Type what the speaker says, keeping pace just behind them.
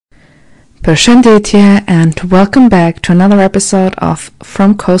Prashanditya, and welcome back to another episode of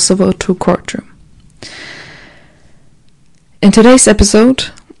From Kosovo to Courtroom. In today's episode,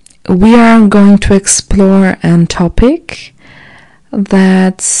 we are going to explore a topic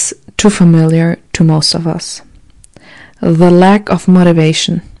that's too familiar to most of us: the lack of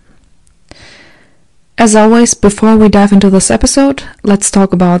motivation. As always, before we dive into this episode, let's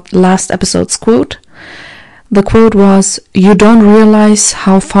talk about last episode's quote. The quote was, "You don't realize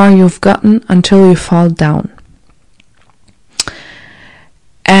how far you've gotten until you fall down."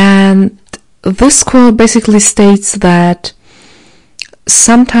 And this quote basically states that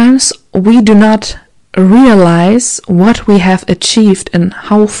sometimes we do not realize what we have achieved and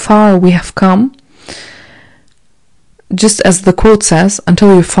how far we have come, just as the quote says,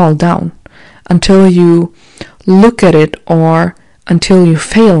 until you fall down, until you look at it, or until you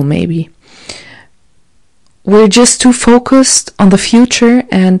fail maybe. We're just too focused on the future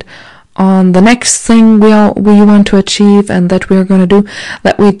and on the next thing we want to achieve and that we're going to do,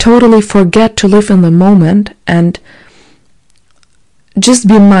 that we totally forget to live in the moment and just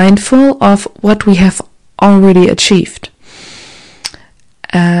be mindful of what we have already achieved.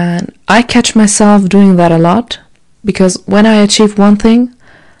 And I catch myself doing that a lot, because when I achieve one thing,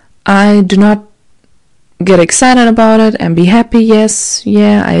 I do not get excited about it and be happy, yes,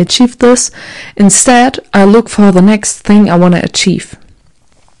 I achieved this. Instead, I look for the next thing I want to achieve.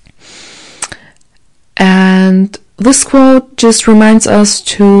 And this quote just reminds us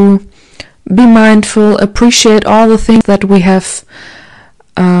to be mindful, appreciate all the things that we have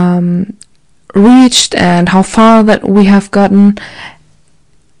reached and how far that we have gotten,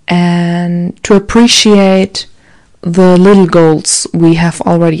 and to appreciate the little goals we have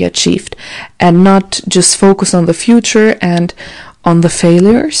already achieved, and not just focus on the future and on the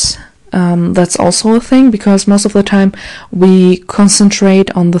failures. That's also a thing, because most of the time we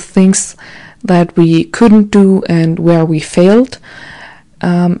concentrate on the things that we couldn't do and where we failed,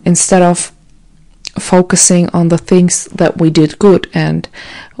 instead of focusing on the things that we did good and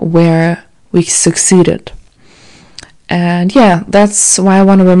where we succeeded. And that's why I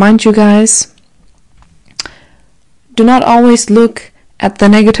want to remind you guys, do not always look at the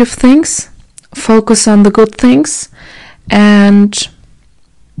negative things, focus on the good things, and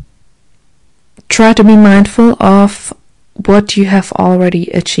try to be mindful of what you have already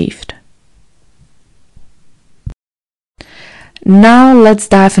achieved. Now let's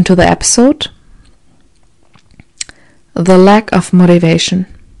dive into the episode. The lack of motivation.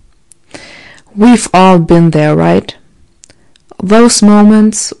 We've all been there, right? Those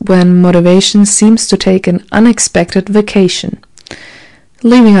moments when motivation seems to take an unexpected vacation,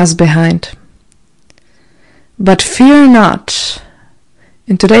 leaving us behind. But fear not.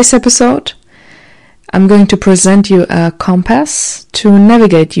 In today's episode, I'm going to present you a compass to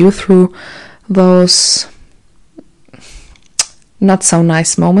navigate you through those not so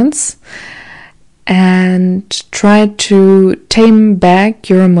nice moments and try to tame back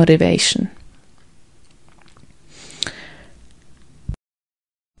your motivation.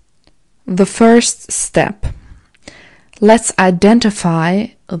 The first step. Let's identify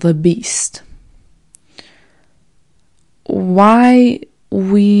the beast. Why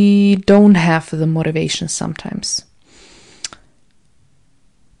we don't have the motivation sometimes.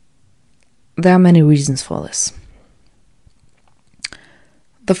 There are many reasons for this.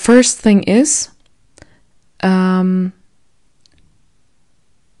 The first thing is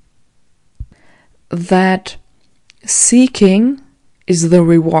that seeking is the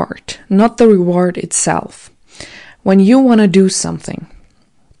reward, not the reward itself. When you want to do something,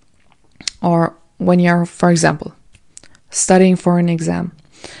 or when you're, for example, studying for an exam,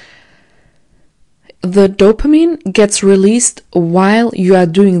 the dopamine gets released while you are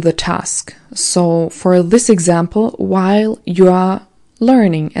doing the task. So for this example, while you are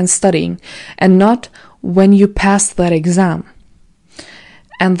learning and studying, and not when you pass that exam.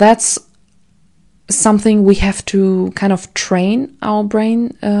 And that's something we have to kind of train our brain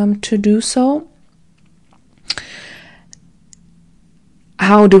to do so.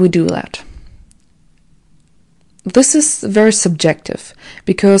 How do we do that? This is very subjective,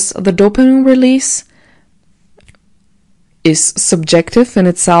 because the dopamine release is subjective in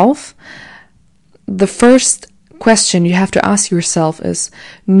itself. The first question you have to ask yourself is,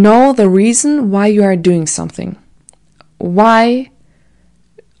 know the reason why you are doing something. Why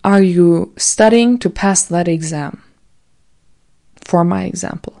are you studying to pass that exam? For my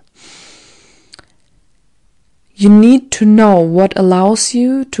example, you need to know what allows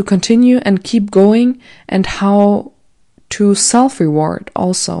you to continue and keep going, and how to self-reward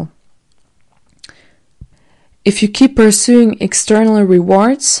also. If you keep pursuing external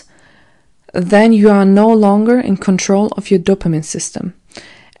rewards, then you are no longer in control of your dopamine system.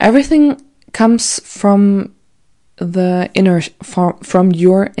 Everything comes from from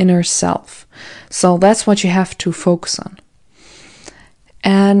your inner self. So that's what you have to focus on.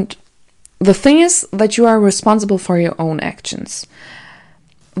 And the thing is that you are responsible for your own actions.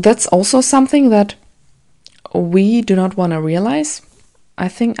 That's also something that we do not want to realize. I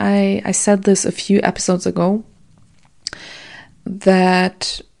think I said this a few episodes ago,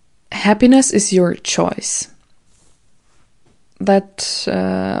 that happiness is your choice.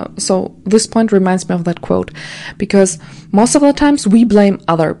 So this point reminds me of that quote, because most of the times we blame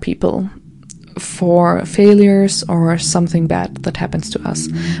other people for failures or something bad that happens to us.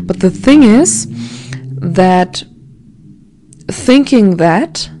 But the thing is that thinking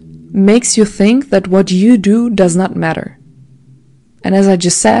that makes you think that what you do does not matter. And as I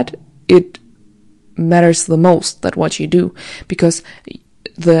just said, it matters the most that what you do, because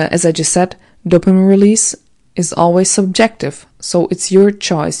as I just said, dopamine release is always subjective. So it's your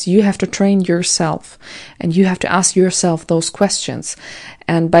choice. You have to train yourself, and you have to ask yourself those questions.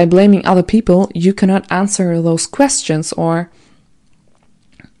 And by blaming other people, you cannot answer those questions or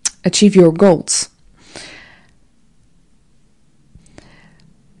achieve your goals.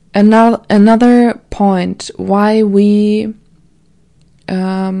 Another point why we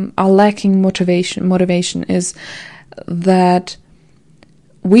are lacking motivation is that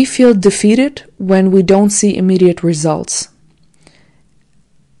we feel defeated when we don't see immediate results.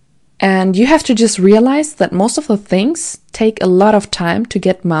 And you have to just realize that most of the things take a lot of time to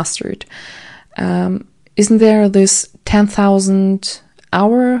get mastered. Isn't there this 10,000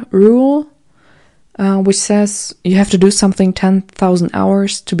 hour rule, which says you have to do something 10,000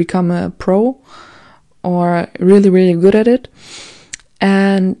 hours to become a pro or really, really good at it?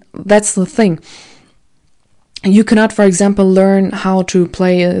 And that's the thing. You cannot, for example, learn how to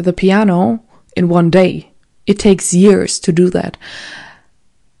play the piano in one day. It takes years to do that.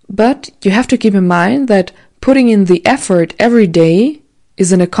 But you have to keep in mind that putting in the effort every day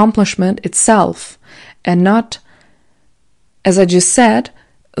is an accomplishment itself, and not, as I just said,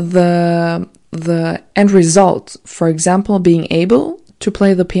 the end result. For example, being able to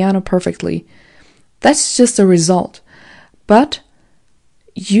play the piano perfectly. That's just a result. But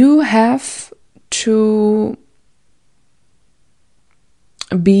you have to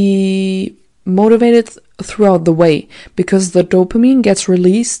be motivated throughout the way, because the dopamine gets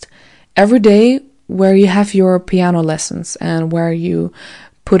released every day where you have your piano lessons and where you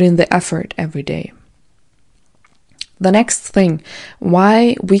put in the effort every day. The next thing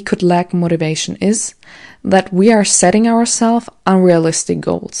why we could lack motivation is that we are setting ourselves unrealistic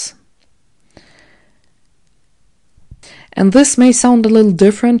goals. And this may sound a little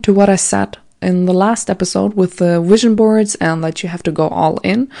different to what I said in the last episode with the vision boards and that you have to go all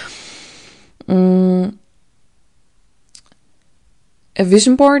in. A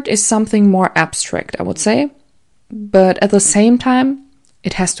vision board is something more abstract, I would say, but at the same time,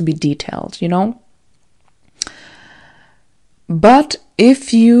 it has to be detailed, you know? But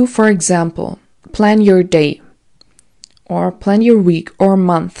if you, for example, plan your day, or plan your week, or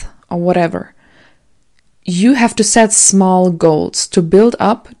month, or whatever, you have to set small goals to build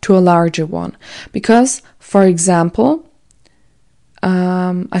up to a larger one. Because, for example,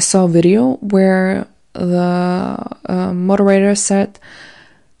 I saw a video where the moderator said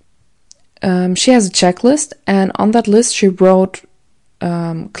she has a checklist, and on that list she wrote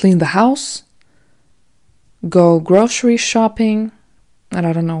clean the house, go grocery shopping, and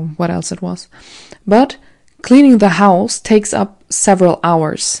I don't know what else it was. But cleaning the house takes up several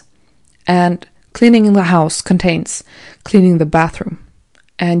hours, and cleaning in the house contains cleaning the bathroom.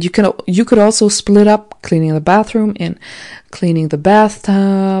 And you could also split up cleaning the bathroom in cleaning the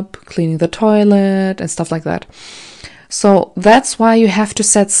bathtub, cleaning the toilet, and stuff like that. So that's why you have to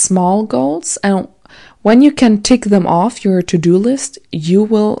set small goals. And when you can tick them off your to-do list, you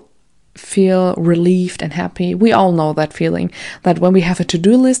will feel relieved and happy. We all know that feeling, that when we have a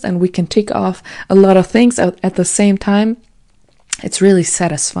to-do list and we can tick off a lot of things at the same time, it's really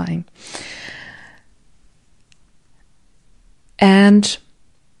satisfying. And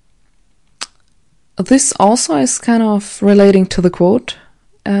this also is kind of relating to the quote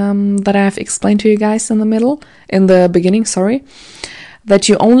that I've explained to you guys in the beginning, that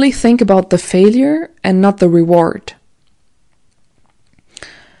you only think about the failure and not the reward.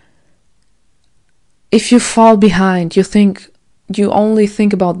 If you fall behind, you only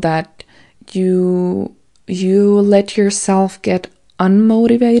think about that. You let yourself get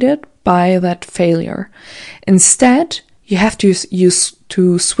unmotivated by that failure. Instead, you have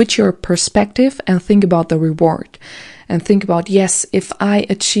to switch your perspective and think about the reward. And think about, yes, if I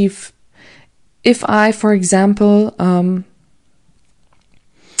achieve if I, for example,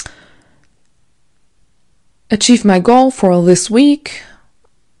 achieve my goal for this week,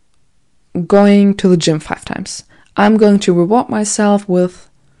 going to the gym 5 times, I'm going to reward myself with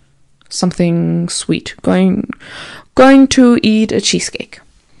something sweet, going to eat a cheesecake.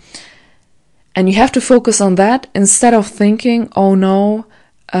 And you have to focus on that instead of thinking, oh no,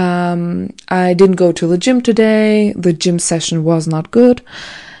 I didn't go to the gym today, the gym session was not good.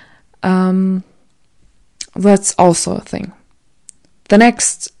 That's also a thing. The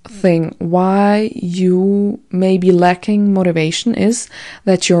next thing why you may be lacking motivation is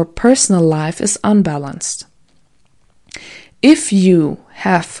that your personal life is unbalanced. If you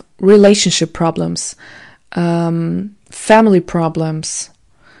have relationship problems, family problems,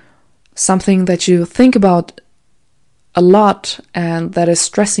 something that you think about a lot and that is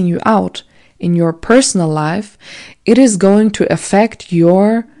stressing you out in your personal life, it is going to affect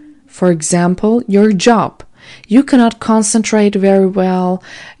your, for example, your job. You cannot concentrate very well.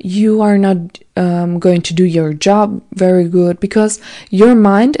 You are not going to do your job very good because your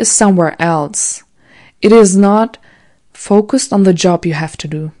mind is somewhere else. It is not focused on the job you have to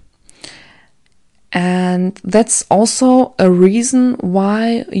do. And that's also a reason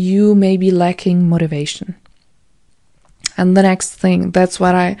why you may be lacking motivation. And the next thing, that's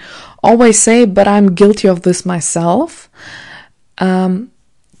what I always say, but I'm guilty of this myself.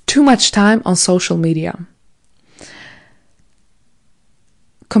 Too much time on social media.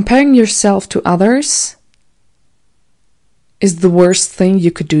 Comparing yourself to others is the worst thing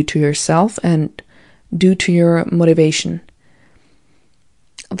you could do to yourself and do to your motivation.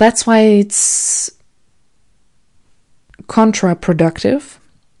 That's why it's counterproductive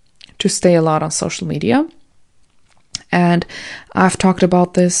to stay a lot on social media. And I've talked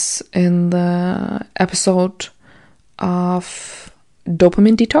about this in the episode of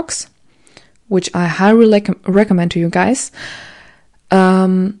dopamine detox, which I highly recommend to you guys.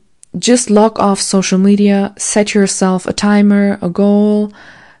 Just log off social media, set yourself a timer, a goal,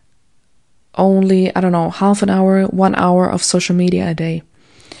 only, half an hour, 1 hour of social media a day.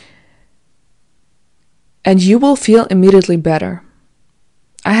 And you will feel immediately better.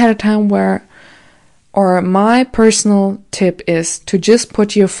 I had a time my personal tip is to just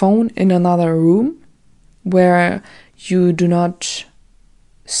put your phone in another room where you do not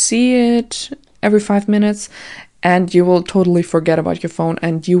see it every 5 minutes, and you will totally forget about your phone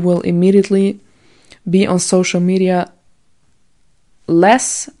and you will immediately be on social media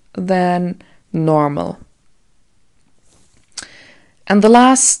less than normal. And the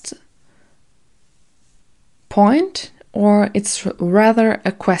last point, or it's rather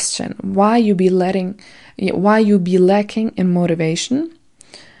a question, why you be lacking in motivation.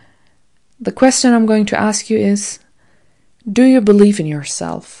 The question I'm going to ask you is, do you believe in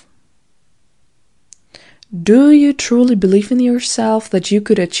yourself? Do you truly believe in yourself that you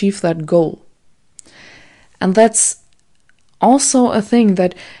could achieve that goal? And that's also a thing,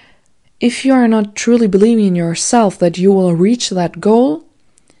 that if you are not truly believing in yourself that you will reach that goal,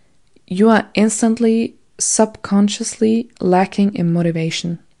 you are instantly, subconsciously lacking in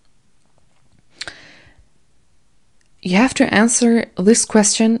motivation. You have to answer this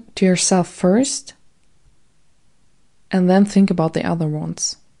question to yourself first, and then think about the other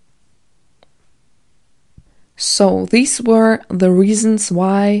ones. So these were the reasons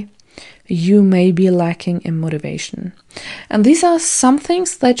why you may be lacking in motivation. And these are some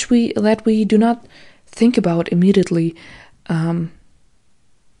things that we do not think about immediately when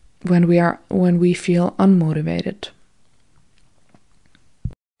we feel unmotivated.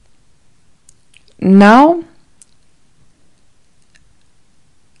 Now,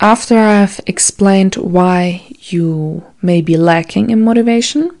 after I've explained why you may be lacking in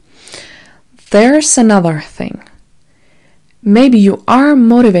motivation, there's another thing. Maybe you are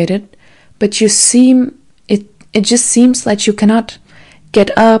motivated, but it just seems like you cannot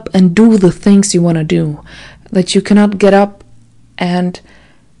get up and do the things you want to do. That you cannot get up and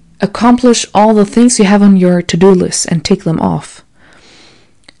accomplish all the things you have on your to-do list and tick them off.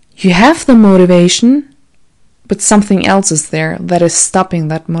 You have the motivation, but something else is there that is stopping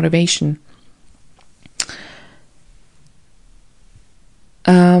that motivation.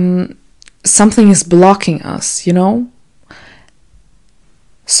 Something is blocking us,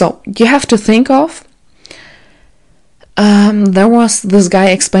 So you have to think of, there was this guy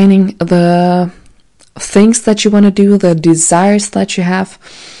explaining the things that you want to do, the desires that you have,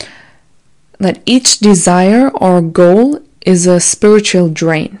 that each desire or goal is a spiritual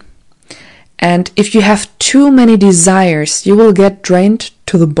drain. And if you have too many desires, you will get drained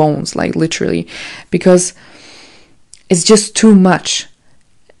to the bones, like literally, because it's just too much.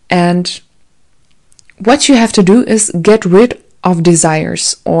 And what you have to do is get rid of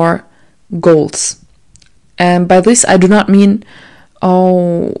desires or goals. And by this, I do not mean,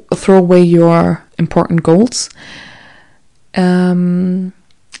 throw away your important goals. When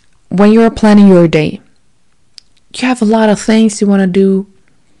you're planning your day, you have a lot of things you want to do.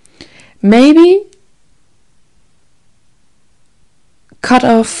 Maybe cut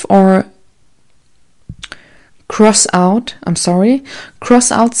off or cross out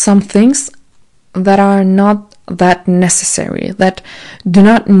some things that are not that necessary, that do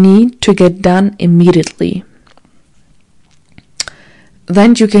not need to get done immediately.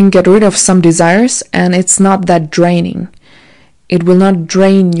 Then you can get rid of some desires and it's not that draining. It will not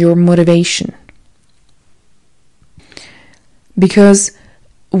drain your motivation. Because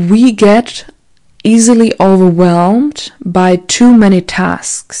we get easily overwhelmed by too many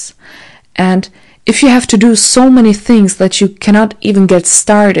tasks. And if you have to do so many things that you cannot even get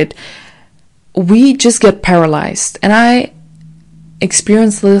started, we just get paralyzed. And I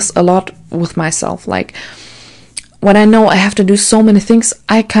experience this a lot with myself. Like, when I know I have to do so many things,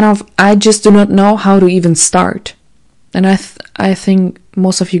 I just do not know how to even start. And I think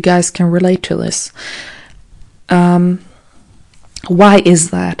most of you guys can relate to this. Why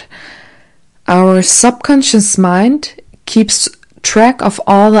is that? Our subconscious mind keeps track of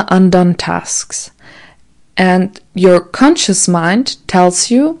all the undone tasks. And your conscious mind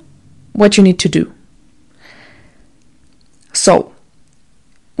tells you what you need to do. So,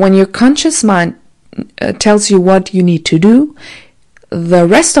 when your conscious mind tells you what you need to do, the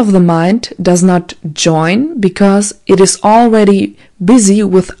rest of the mind does not join because it is already busy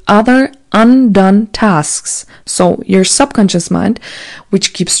with other undone tasks. So your subconscious mind,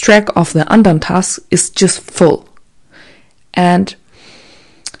 which keeps track of the undone tasks, is just full. And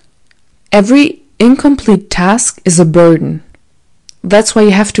every incomplete task is a burden. That's why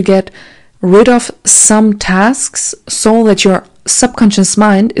you have to get rid of some tasks so that your subconscious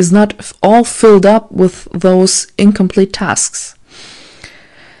mind is not all filled up with those incomplete tasks.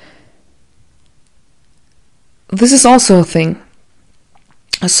 This is also a thing.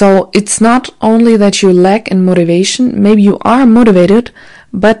 So it's not only that you lack in motivation, maybe you are motivated,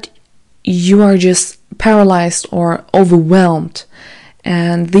 but you are just paralyzed or overwhelmed.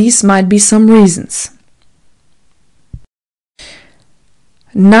 And these might be some reasons.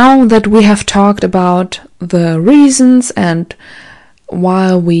 Now that we have talked about the reasons and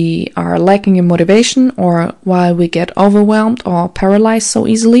why we are lacking in motivation or why we get overwhelmed or paralyzed so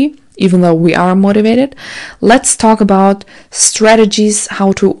easily, even though we are motivated, let's talk about strategies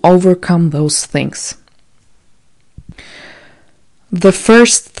how to overcome those things. The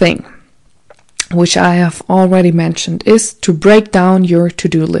first thing, which I have already mentioned, is to break down your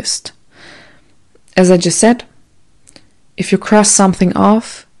to-do list. As I just said, if you cross something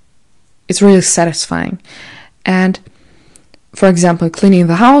off, it's really satisfying. And for example, cleaning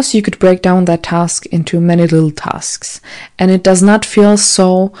the house, you could break down that task into many little tasks. And it does not feel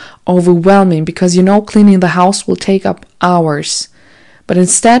so overwhelming because you know cleaning the house will take up hours. But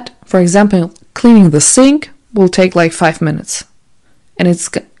instead, for example, cleaning the sink will take like 5 minutes. And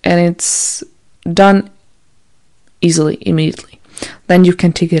it's done easily, immediately. Then you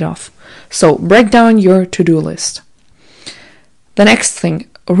can tick it off. So break down your to-do list. The next thing,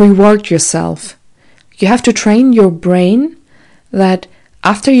 reward yourself. You have to train your brain that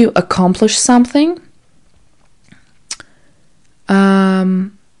after you accomplish something,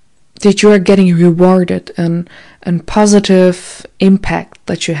 that you are getting rewarded and positive impact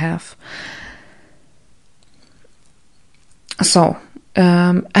that you have. So,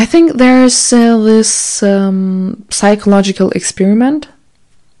 I think there's this psychological experiment.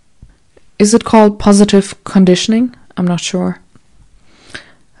 Is it called positive conditioning? I'm not sure.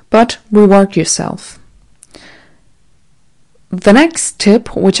 But reward yourself. The next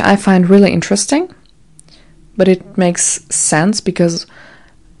tip, which I find really interesting, but it makes sense because,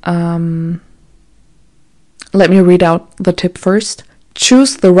 let me read out the tip first.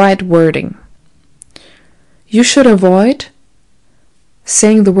 Choose the right wording. You should avoid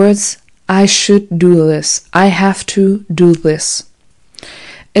saying the words, I should do this, I have to do this.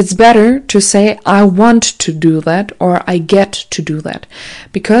 It's better to say, I want to do that, or I get to do that.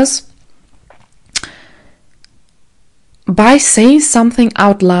 Because by saying something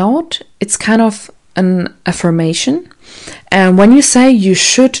out loud, it's kind of an affirmation. And when you say you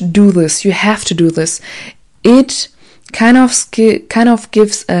should do this, you have to do this, it kind of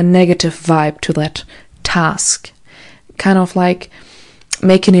gives a negative vibe to that task. Kind of like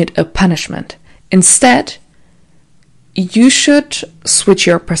making it a punishment. Instead, you should switch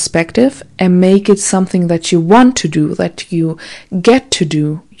your perspective and make it something that you want to do, that you get to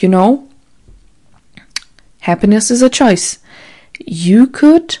do, you know? Happiness is a choice. You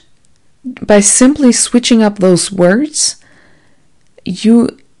could, by simply switching up those words,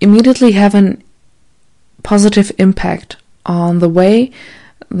 you immediately have an positive impact on the way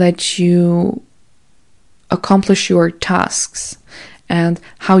that you accomplish your tasks and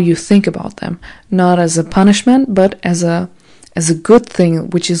how you think about them, not as a punishment, but as a good thing,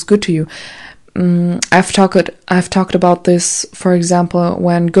 which is good to you. I've talked about this, for example,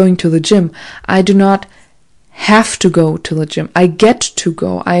 when going to the gym. I do not have to go to the gym. I get to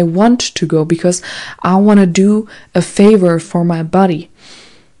go. I want to go because I want to do a favor for my body.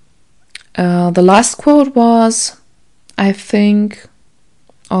 The last quote was, I think,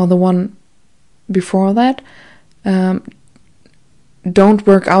 or the one before that, don't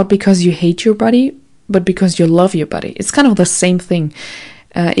work out because you hate your body, but because you love your body. It's kind of the same thing.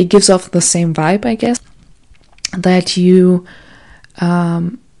 It gives off the same vibe, I guess, that you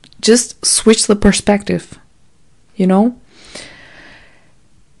just switch the perspective, you know?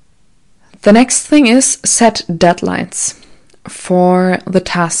 The next thing is set deadlines for the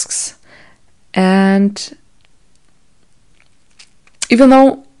tasks. And even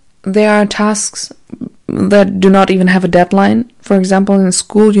though there are tasks that do not even have a deadline, for example, in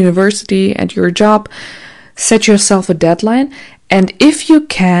school, university, at your job, set yourself a deadline. And if you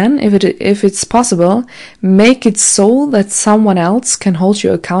can, if it's possible, make it so that someone else can hold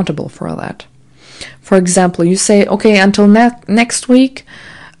you accountable for that. For example, you say, okay, until next week,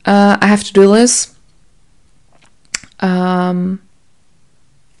 I have to do this. I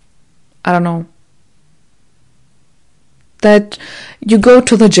don't know. That you go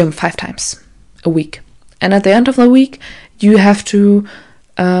to the gym 5 times a week. And at the end of the week, you have to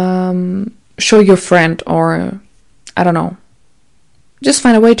show your friend, or I don't know. Just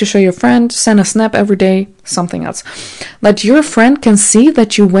find a way to show your friend, send a snap every day, something else. That your friend can see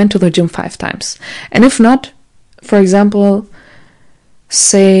that you went to the gym 5 times. And if not, for example,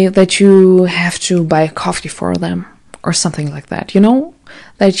 say that you have to buy a coffee for them or something like that, you know?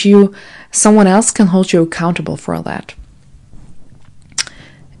 That someone else can hold you accountable for that.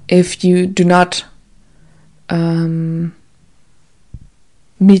 If you do not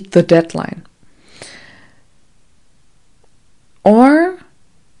meet the deadline. Or,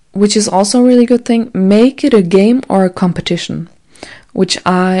 which is also a really good thing, make it a game or a competition, which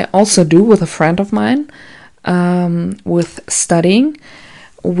I also do with a friend of mine, with studying.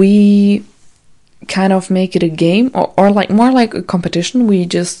 We kind of make it a game, or like more like a competition. We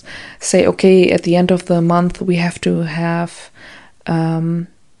just say, okay, at the end of the month we have to have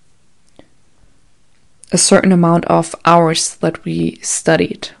a certain amount of hours that we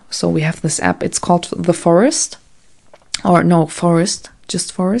studied. So we have this app, it's called The Forest,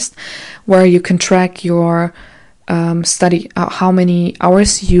 just Forest, where you can track your study, how many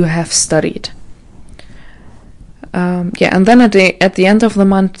hours you have studied. And then at the end of the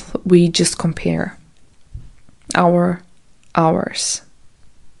month, we just compare our hours.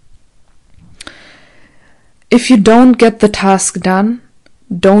 If you don't get the task done,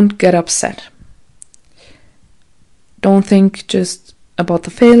 don't get upset. Don't think just about the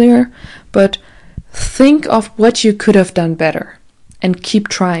failure, but think of what you could have done better and keep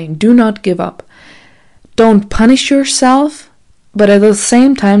trying. Do not give up. Don't punish yourself, but at the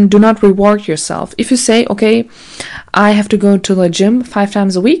same time, do not reward yourself. If you say, okay, I have to go to the gym 5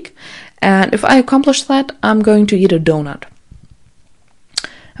 times a week, and if I accomplish that, I'm going to eat a donut.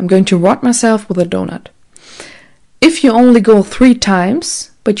 I'm going to reward myself with a donut. If you only go 3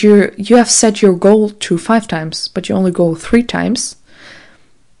 times, but you have set your goal to 5 times, but you only go 3 times,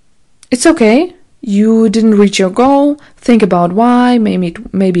 it's okay. You didn't reach your goal. Think about why.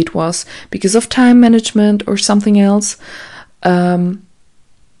 Maybe it was because of time management or something else.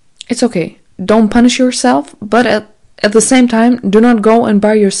 It's okay. Don't punish yourself, but at the same time, do not go and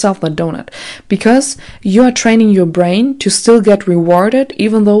buy yourself a donut, because you are training your brain to still get rewarded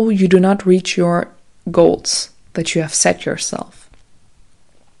even though you do not reach your goals that you have set yourself.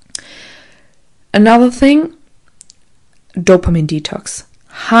 Another thing, dopamine detox.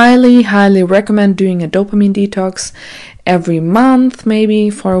 Highly, highly recommend doing a dopamine detox every month, maybe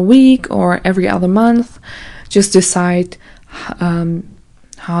for a week or every other month. Just decide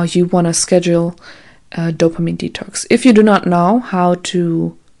how you want to schedule a dopamine detox. If you do not know how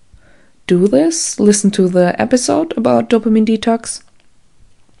to do this, listen to the episode about dopamine detox.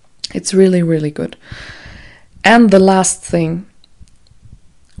 It's really, really good. And the last thing,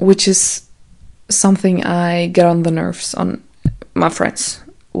 which is something I get on the nerves on my friends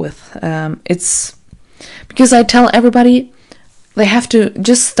with, it's because I tell everybody they have to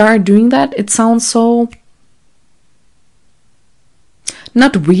just start doing that. It sounds so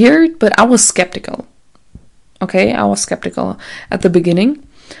not weird, but I was skeptical. Okay, I was skeptical at the beginning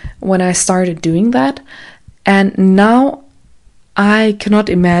when I started doing that, and now I cannot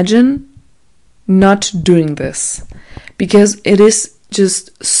imagine not doing this, because it is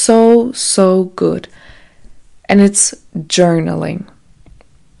just so good. And it's journaling.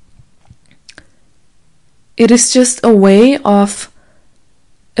 It is just a way of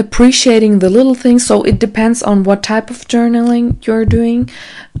appreciating the little things. So it depends on what type of journaling you're doing.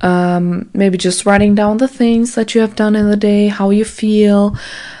 Maybe just writing down the things that you have done in the day, how you feel.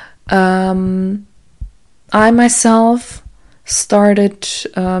 I myself started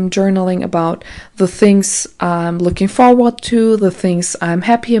journaling about the things I'm looking forward to, the things I'm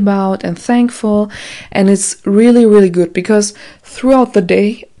happy about and thankful. And it's really good, because throughout the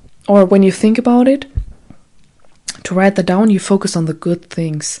day, or when you think about it, to write that down, you focus on the good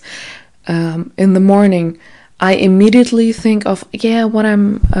things. In the morning, I immediately think of, what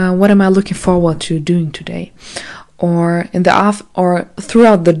am I looking forward to doing today? Or or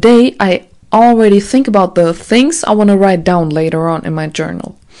throughout the day, I already think about the things I want to write down later on in my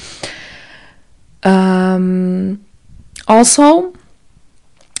journal. Also,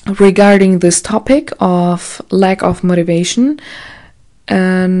 regarding this topic of lack of motivation,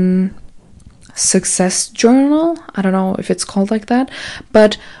 success journal, I don't know if it's called like that,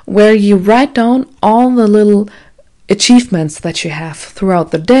 but where you write down all the little achievements that you have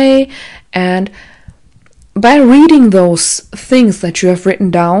throughout the day, and by reading those things that you have written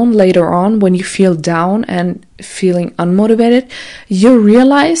down later on, when you feel down and feeling unmotivated, you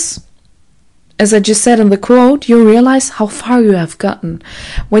realize, as I just said in the quote, you realize how far you have gotten.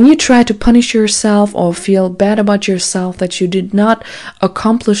 When you try to punish yourself or feel bad about yourself that you did not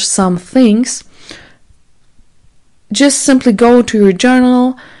accomplish some things, just simply go to your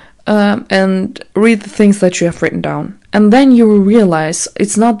journal and read the things that you have written down. And then you will realize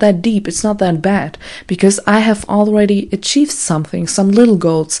it's not that deep, it's not that bad, because I have already achieved something, some little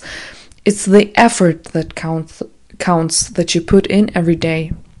goals. It's the effort that counts that you put in every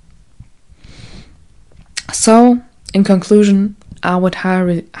day. So, in conclusion, I would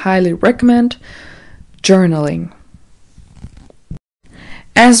highly recommend journaling.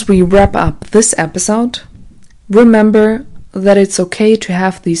 As we wrap up this episode, remember that it's okay to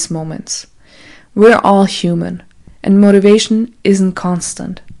have these moments. We're all human, and motivation isn't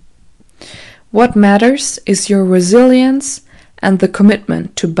constant. What matters is your resilience and the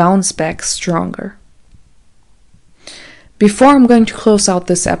commitment to bounce back stronger. Before I'm going to close out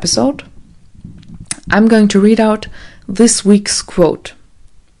this episode, I'm going to read out this week's quote.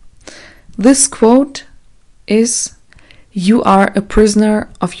 This quote is, "You are a prisoner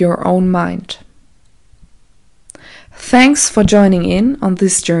of your own mind." Thanks for joining in on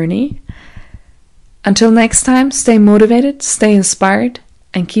this journey. Until next time, stay motivated, stay inspired,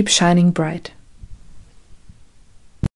 and keep shining bright.